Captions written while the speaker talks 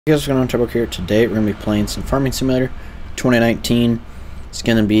Hey guys, what's going on? Tiredbog here. Today we're going to be playing some Farming Simulator 2019. It's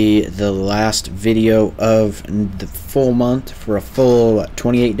going to be the last video of the full month for a full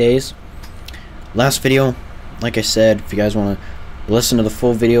 28 days. Last video, like I said, if you guys want to listen to the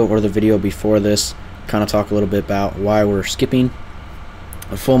full video or the video before this, kind of talk a little bit about why we're skipping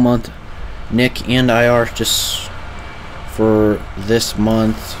a full month. Nick and I are just for this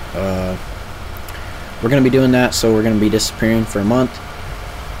month. We're going to be doing that, so we're going to be disappearing for a month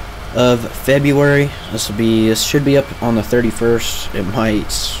of February. This should be up on the 31st. It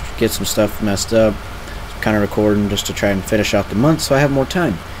might get some stuff messed up. I'm kind of recording just to try and finish out the month so I have more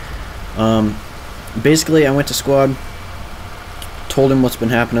time. Basically, I went to squad, told him what's been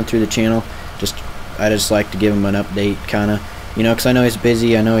happening through the channel. I just like to give him an update, kind of, you know, because I know he's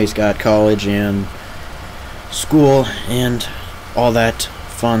busy. I know he's got college and school and all that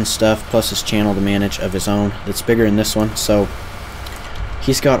fun stuff, plus his channel to manage of his own that's bigger than this one. So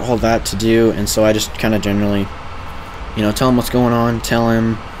he's got all that to do, and so I just kind of generally, you know, tell him what's going on, tell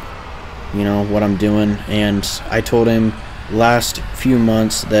him, you know, what I'm doing. And I told him last few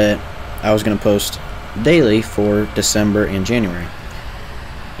months that I was going to post daily for December and January.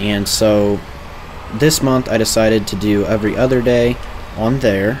 And so this month I decided to do every other day on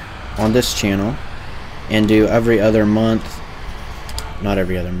this channel, and do every other month, not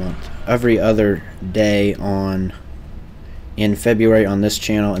every other month, every other day in February on this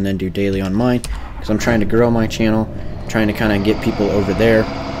channel, and then do daily on mine, because I'm trying to grow my channel, trying to kind of get people over there,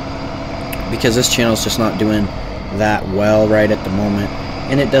 because this channel is just not doing that well right at the moment,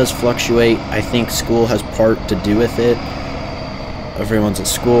 and it does fluctuate. I think school has part to do with it. Everyone's at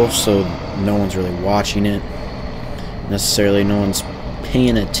school, so no one's really watching it necessarily. No one's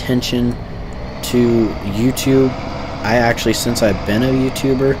paying attention to YouTube. I actually, since I've been a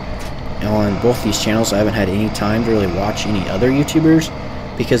YouTuber on both these channels, I haven't had any time to really watch any other YouTubers,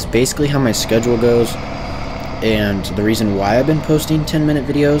 because basically how my schedule goes, and the reason why I've been posting 10-minute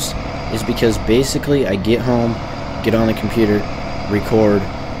videos, is because basically I get home, get on the computer, record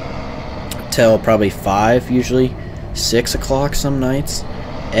till probably 5, usually 6 o'clock some nights,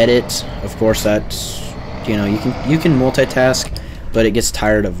 edit. Of course, that's, you know, you can multitask, but it gets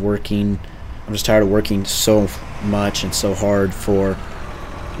tired of working. I'm just tired of working so much and so hard for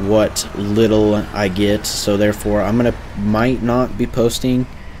what little I get, so therefore might not be posting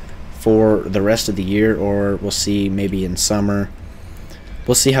for the rest of the year, or we'll see, maybe in summer.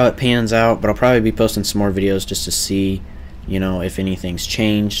 We'll see how it pans out, but I'll probably be posting some more videos just to see, you know, if anything's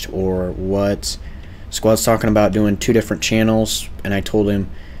changed or what. Squad's talking about doing 2 different channels, and I told him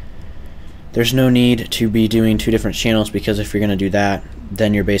there's no need to be doing 2 different channels, because if you're going to do that,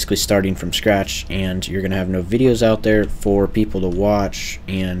 then you're basically starting from scratch, and you're going to have no videos out there for people to watch.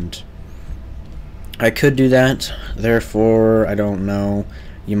 And I could do that, therefore, I don't know.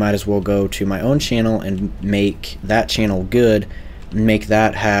 You might as well go to my own channel and make that channel good, and make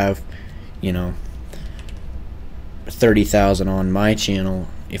that have, you know, 30,000 on my channel.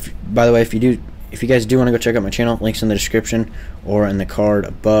 By the way, if you guys do want to go check out my channel, links in the description or in the card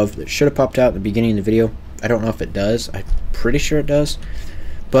above. That should have popped out at the beginning of the video. I don't know if it does. I'm pretty sure it does.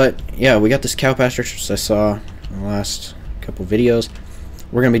 But yeah, we got this cow pasture, as I saw in the last couple videos.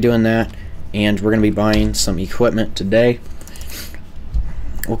 We're going to be doing that, and we're going to be buying some equipment today.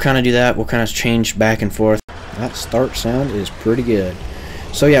 We'll kind of do that. We'll kind of change back and forth. That start sound is pretty good.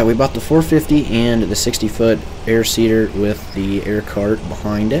 So yeah, we bought the 450 and the 60-foot air seeder with the air cart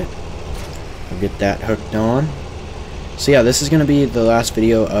behind it. We'll get that hooked on. So yeah, this is going to be the last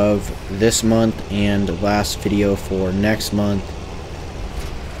video of this month and the last video for next month.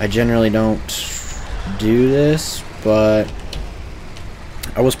 I generally don't do this, but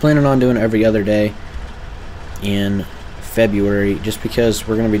I was planning on doing every other day in February, just because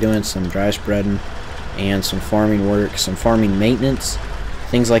we're going to be doing some dry spreading and some farming work, some farming maintenance,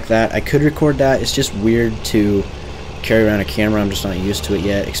 things like that. I could record that. It's just weird to carry around a camera. I'm just not used to it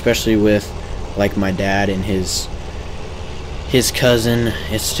yet, especially with like my dad and his cousin.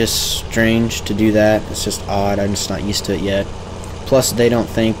 It's just strange to do that. It's just odd. I'm just not used to it yet. Plus, they don't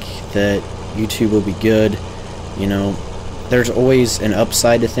think that YouTube will be good. You know, there's always an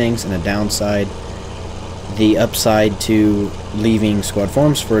upside to things and a downside. The upside to leaving Squad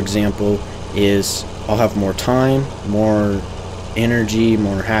Farms, for example, is I'll have more time, more energy,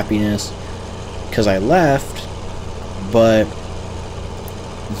 more happiness, because I left, but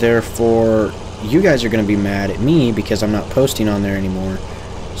therefore you guys are going to be mad at me because I'm not posting on there anymore,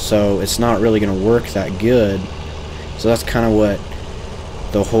 so it's not really going to work that good. So that's kind of what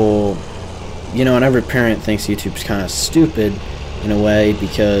the whole, you know, and every parent thinks YouTube's kind of stupid in a way,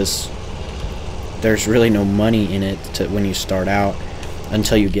 because there's really no money in it when you start out.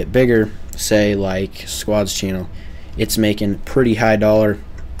 until you get bigger, say like Squad's channel. It's making pretty high dollar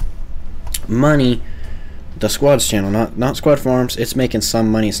money. The Squad's channel, not Squad Farms. It's making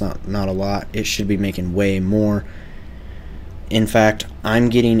some money. It's not a lot. It should be making way more. In fact, I'm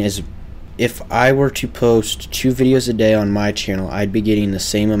getting if I were to post 2 videos a day on my channel, I'd be getting the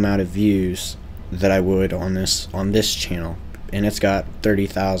same amount of views that I would on this channel, and it's got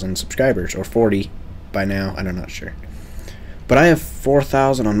 30,000 subscribers, or 40 by now. I'm not sure, but I have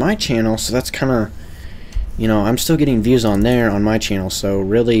 4,000 on my channel, so that's kind of, you know, I'm still getting views on there on my channel. So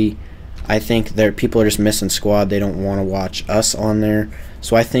really, I think people are just missing Squad. They don't want to watch us on there.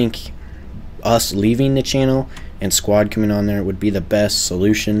 So I think us leaving the channel and Squad coming on there would be the best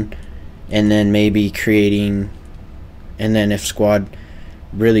solution. And then maybe creating, and then if Squad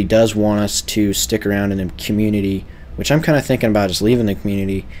really does want us to stick around in the community, which I'm kind of thinking about just leaving the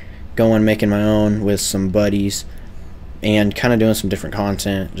community, going making my own with some buddies, and kind of doing some different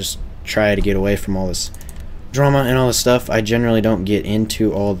content, just try to get away from all this drama and all this stuff. I generally don't get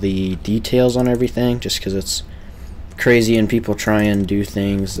into all the details on everything just because it's crazy and people try and do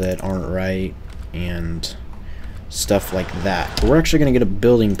things that aren't right and stuff like that. But we're actually going to get a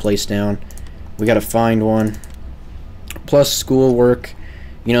building place down. We got to find one. Plus school work.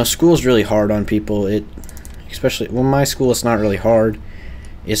 You know, school's really hard on people. Especially, well, my school, it's not really hard.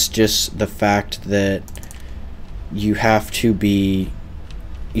 It's just the fact that you basically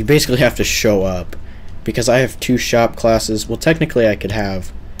have to show up. Because I have 2 shop classes. Well, technically I could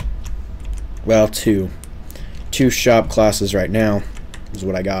have, well, two shop classes right now is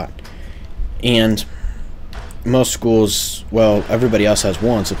what I got. And most schools, well, everybody else has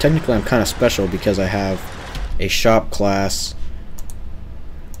 1. So technically I'm kind of special because I have a shop class,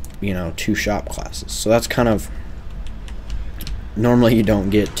 you know, 2 shop classes. So that's kind of, normally you don't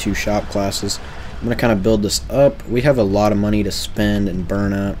get 2 shop classes. I'm going to kind of build this up. We have a lot of money to spend and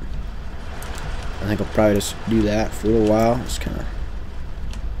burn up. I think I'll probably just do that for a little while. Just kind of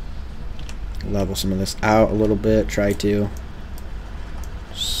level some of this out a little bit. Try to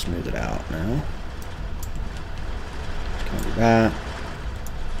smooth it out now. Just kind of do that.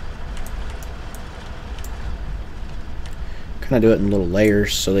 Kind of do it in little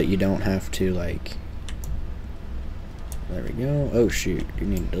layers so that you don't have to, like, there we go. Oh shoot, you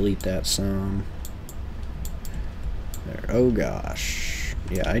need to delete that some. There. Oh gosh.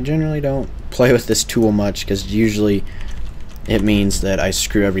 Yeah, I generally don't play with this tool much because usually it means that I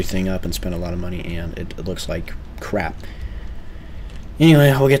screw everything up and spend a lot of money and it looks like crap.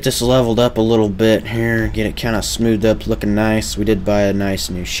 Anyway, we'll get this leveled up a little bit here, get it kind of smoothed up, looking nice. We did buy a nice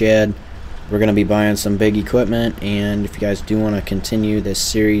new shed. We're going to be buying some big equipment, and if you guys do want to continue this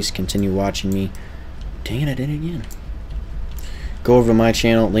series, continue watching me. Dang it, I did it again. Go over to my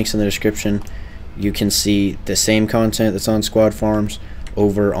channel, links in the description. You can see the same content that's on Squad Farms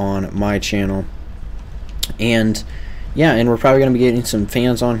over on my channel. And yeah, and we're probably going to be getting some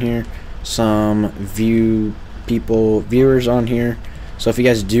fans on here, some viewers on here. So if you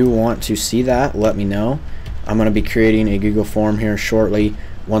guys do want to see that, let me know. I'm going to be creating a Google form here shortly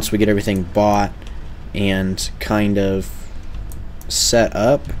once we get everything bought and kind of set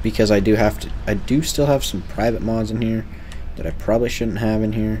up, because I do still have some private mods in here that I probably shouldn't have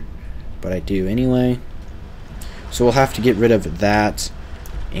in here, but I do anyway. So we'll have to get rid of that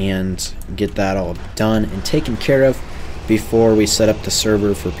and get that all done and taken care of before we set up the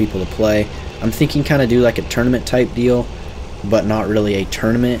server for people to play. I'm thinking kind of do like a tournament type deal, but not really a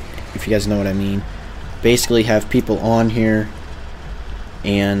tournament, if you guys know what I mean. Basically have people on here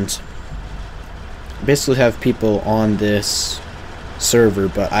and basically have people on this server,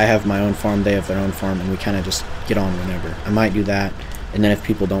 but I have my own farm, they have their own farm, and we kind of just get on whenever. I might do that, and then if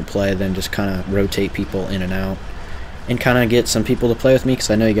people don't play, then just kind of rotate people in and out and kind of get some people to play with me,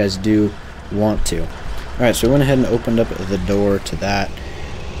 because I know you guys do want to. Alright, so we went ahead and opened up the door to that.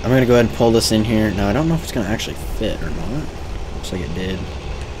 I'm going to go ahead and pull this in here. Now, I don't know if it's going to actually fit or not. Looks like it did.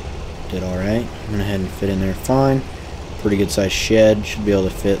 Did alright. I'm going to head and fit in there fine. Pretty good sized shed. Should be able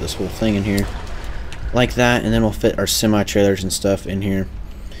to fit this whole thing in here like that, and then we'll fit our semi-trailers and stuff in here.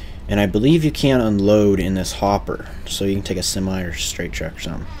 And I believe you can unload in this hopper, so you can take a semi or straight truck or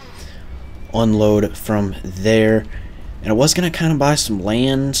something, unload from there. And I was going to kind of buy some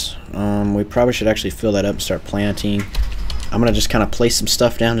land. We probably should actually fill that up and start planting. I'm going to just kind of place some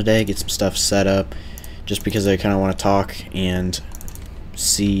stuff down today, get some stuff set up, just because I kind of want to talk and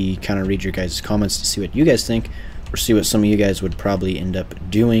see, kind of read your guys' comments to see what you guys think, or see what some of you guys would probably end up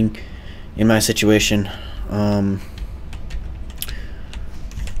doing in my situation.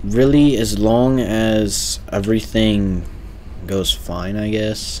 Really, as long as everything goes fine, I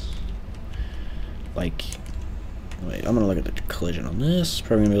guess. Like, Wait, I'm gonna look at the collision on this.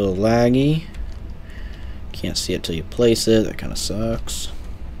 Probably gonna be a little laggy. Can't see it till you place it. That kind of sucks.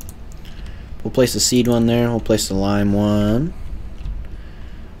 We'll place the seed one there. We'll place the lime one.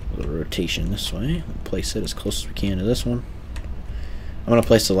 A little rotation this way. We'll place it as close as we can to this one. I'm gonna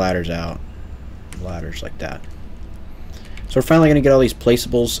place the ladders out. Ladders like that. So we're finally gonna get all these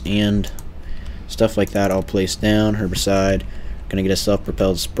placeables and stuff like that all placed down. Herbicide. Gonna get a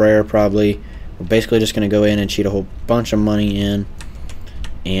self-propelled sprayer probably. We're basically just gonna go in and cheat a whole bunch of money in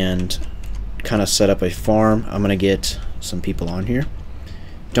and kind of set up a farm. I'm gonna get some people on here.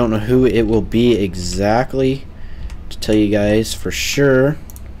 Don't know who it will be exactly to tell you guys for sure.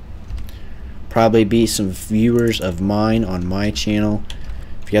 Probably be some viewers of mine on my channel.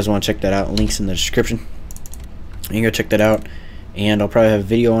 If you guys want to check that out, links in the description. You can go check that out, and I'll probably have a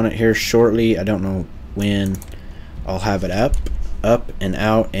video on it here shortly. I don't know when I'll have it up and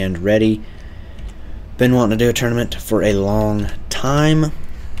out and ready. Been wanting to do a tournament for a long time.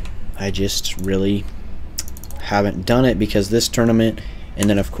 I just really haven't done it because this tournament, and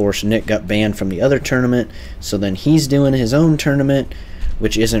then of course Nick got banned from the other tournament, so then he's doing his own tournament,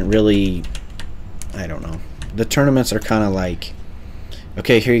 which isn't really, I don't know. The tournaments are kind of like,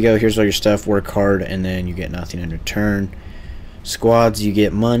 okay, here you go, here's all your stuff, work hard, and then you get nothing in return. Squads, you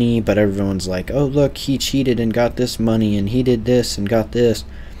get money, but everyone's like, oh look, he cheated and got this money, and he did this and got this.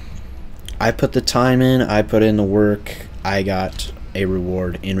 I put the time in, I put in the work, I got a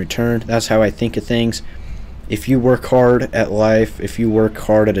reward in return. That's how I think of things. If you work hard at life, if you work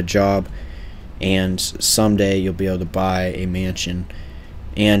hard at a job, and someday you'll be able to buy a mansion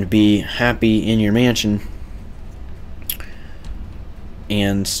and be happy in your mansion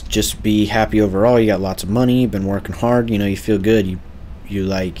and just be happy overall. You got lots of money, been working hard, you know, you feel good, you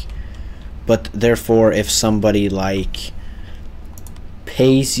like, but therefore if somebody like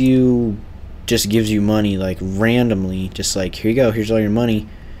pays you, just gives you money like randomly, just like, here you go, here's all your money,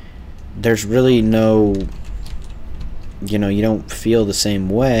 there's really no, you know, you don't feel the same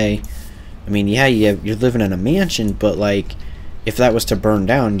way. I mean, yeah, you're living in a mansion, but like if that was to burn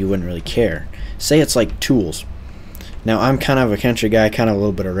down, you wouldn't really care. Say it's like tools. Now I'm kind of a country guy, kind of a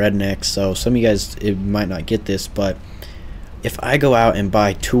little bit of redneck, so some of you guys might not get this, but if I go out and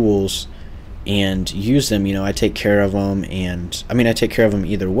buy tools and use them, you know, I take care of them, and I mean I take care of them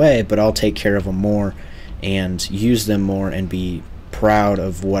either way, but I'll take care of them more and use them more and be proud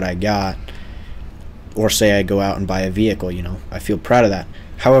of what I got. Or say I go out and buy a vehicle, you know, I feel proud of that.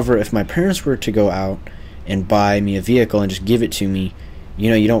 However, if my parents were to go out and buy me a vehicle and just give it to me, you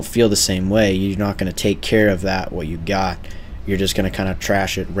know, you don't feel the same way. You're not going to take care of that, what you got. You're just going to kind of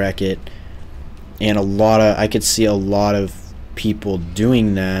trash it, wreck it. And I could see a lot of people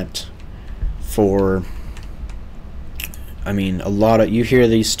doing that for, I mean, you hear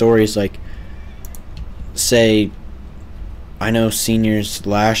these stories like, say, I know seniors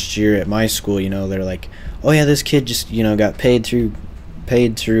last year at my school, you know, they're like, oh yeah, this kid just, you know, got paid through,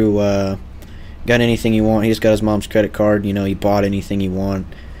 got anything he wanted. He just got his mom's credit card, you know, he bought anything he wanted,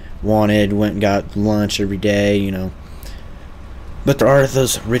 went and got lunch every day, you know. But there are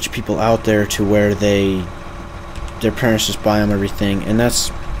those rich people out there to where their parents just buy them everything, and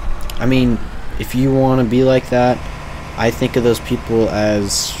that's, I mean, if you want to be like that, I think of those people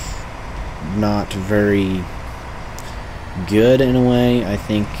as not very good in a way. I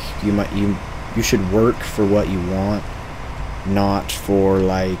think you should work for what you want, not for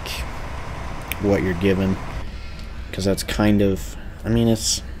like what you're given, because that's kind of, I mean,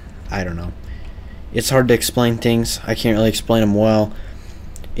 it's, I don't know, it's hard to explain things. I can't really explain them well.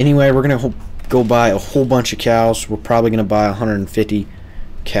 Anyway, we're gonna go buy a whole bunch of cows. We're probably gonna buy 150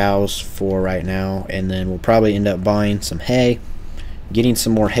 cows for right now, and then we'll probably end up buying some hay, getting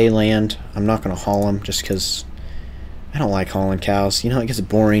some more hay land. I'm not gonna haul them just because I don't like hauling cows. You know, it gets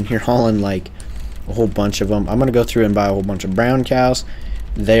boring. You're hauling like a whole bunch of them. I'm gonna go through and buy a whole bunch of brown cows.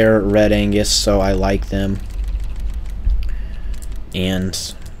 They're red Angus, so I like them,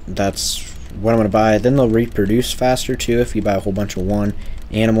 and that's what I'm gonna buy. Then they'll reproduce faster too if you buy a whole bunch of one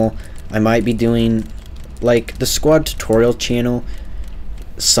animal. I might be doing like the squad tutorial channel.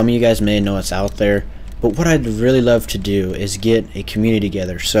 Some of you guys may know it's out there, but what I'd really love to do is get a community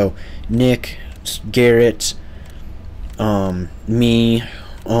together. So Nick, Garrett, me,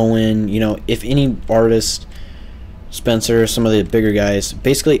 Owen, you know, if any artist, Spencer, some of the bigger guys,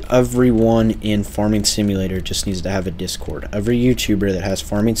 basically everyone in Farming Simulator just needs to have a Discord. Every YouTuber that has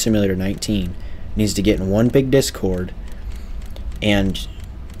Farming Simulator 19 needs to get in one big Discord and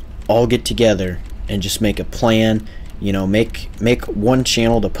all get together and just make a plan, you know, make one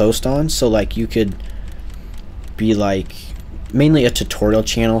channel to post on. So like you could be like mainly a tutorial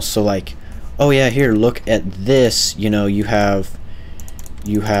channel, so like, Oh yeah, here, look at this. You know, you have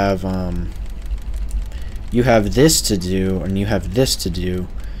this to do, and you have this to do.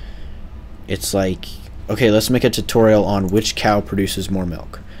 It's like, okay, let's make a tutorial on which cow produces more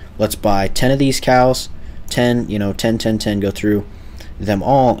milk. Let's buy 10 of these cows, 10, you know, 10, 10, 10, go through them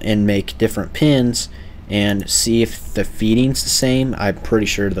all and make different pins and see if the feeding's the same. I'm pretty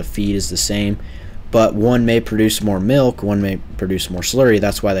sure the feed is the same, but one may produce more milk, one may produce more slurry.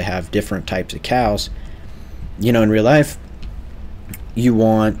 That's why they have different types of cows. You know, in real life, you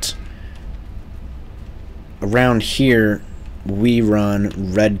want, around here, we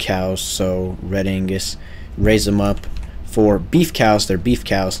run red cows, so red Angus, raise them up. For beef cows, they're beef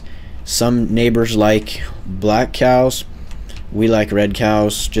cows. Some neighbors like black cows. We like red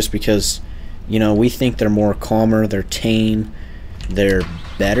cows just because, you know, we think they're more calmer, they're tame, they're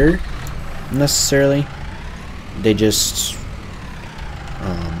better necessarily. They just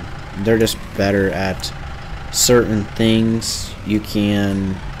they're just better at certain things. You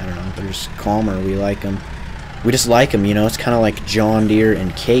can, I don't know, they're just calmer. We like them. We just like them, you know. It's kind of like John Deere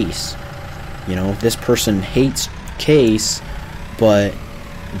and Case. You know, this person hates Case, but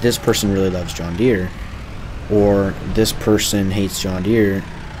this person really loves John Deere. Or this person hates John Deere,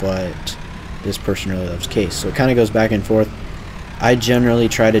 but this person really loves Case. So it kind of goes back and forth. I generally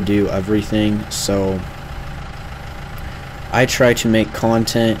try to do everything, so I try to make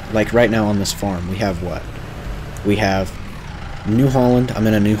content. Like right now on this farm, we have what? We have New Holland. I'm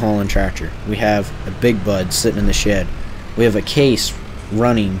in a New Holland tractor. We have a Big Bud sitting in the shed. We have a Case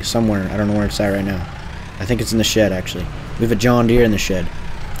running somewhere. I don't know where it's at right now. I think it's in the shed, actually. We have a John Deere in the shed.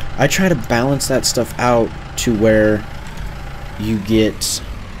 I try to balance that stuff out to where you get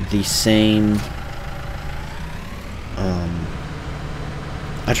the same.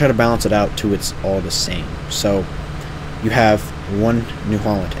 I try to balance it out to it's all the same. So you have one New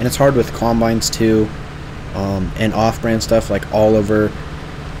Holland, and it's hard with combines too, and off-brand stuff like Oliver,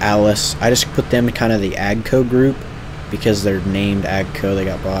 Alice. I just put them in kind of the Agco group because they're named Agco. They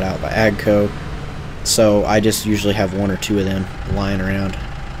got bought out by Agco. So I just usually have one or two of them lying around,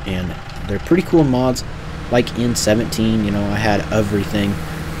 and they're pretty cool mods. Like in 17, you know, I had everything,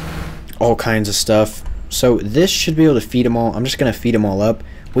 all kinds of stuff. So this should be able to feed them all. I'm just going to feed them all up.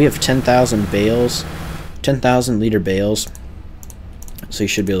 We have 10,000 bales, 10,000 liter bales, so you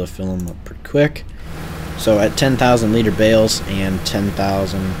should be able to fill them up pretty quick. So at 10,000 liter bales and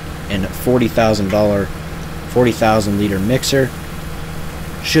 10,000 and $40,000 liter mixer,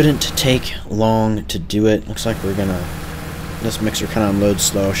 shouldn't take long to do it. Looks like we're gonna, this mixer kind of unloads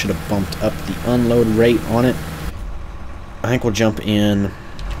slow. Should have bumped up the unload rate on it. I think we'll jump in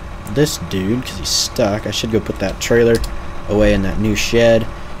this dude because he's stuck. I should go put that trailer away in that new shed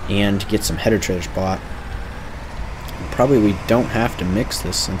and get some header trailers bought. Probably we don't have to mix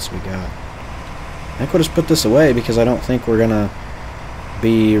this since we got, I think we'll just put this away because I don't think we're gonna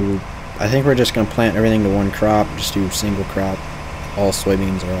be, I think we're just gonna plant everything to one crop, just do single crop, all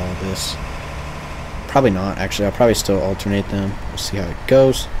soybeans or all this. Probably not, actually. I'll probably still alternate them. We'll see how it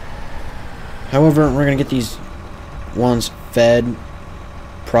goes. However, we're gonna get these ones fed.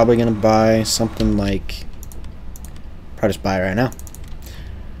 Probably gonna buy something like, probably just buy it right now.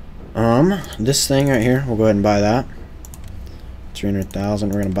 This thing right here, we'll go ahead and buy that. 300,000.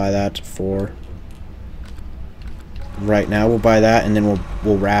 We're gonna buy that for right now. We'll buy that, and then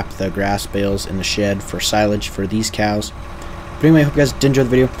we'll wrap the grass bales in the shed for silage for these cows. But anyway, I hope you guys did enjoy the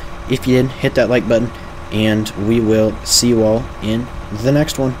video. If you did, hit that like button, and we will see you all in the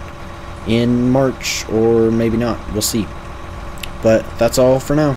next one in March, or maybe not. We'll see. But that's all for now.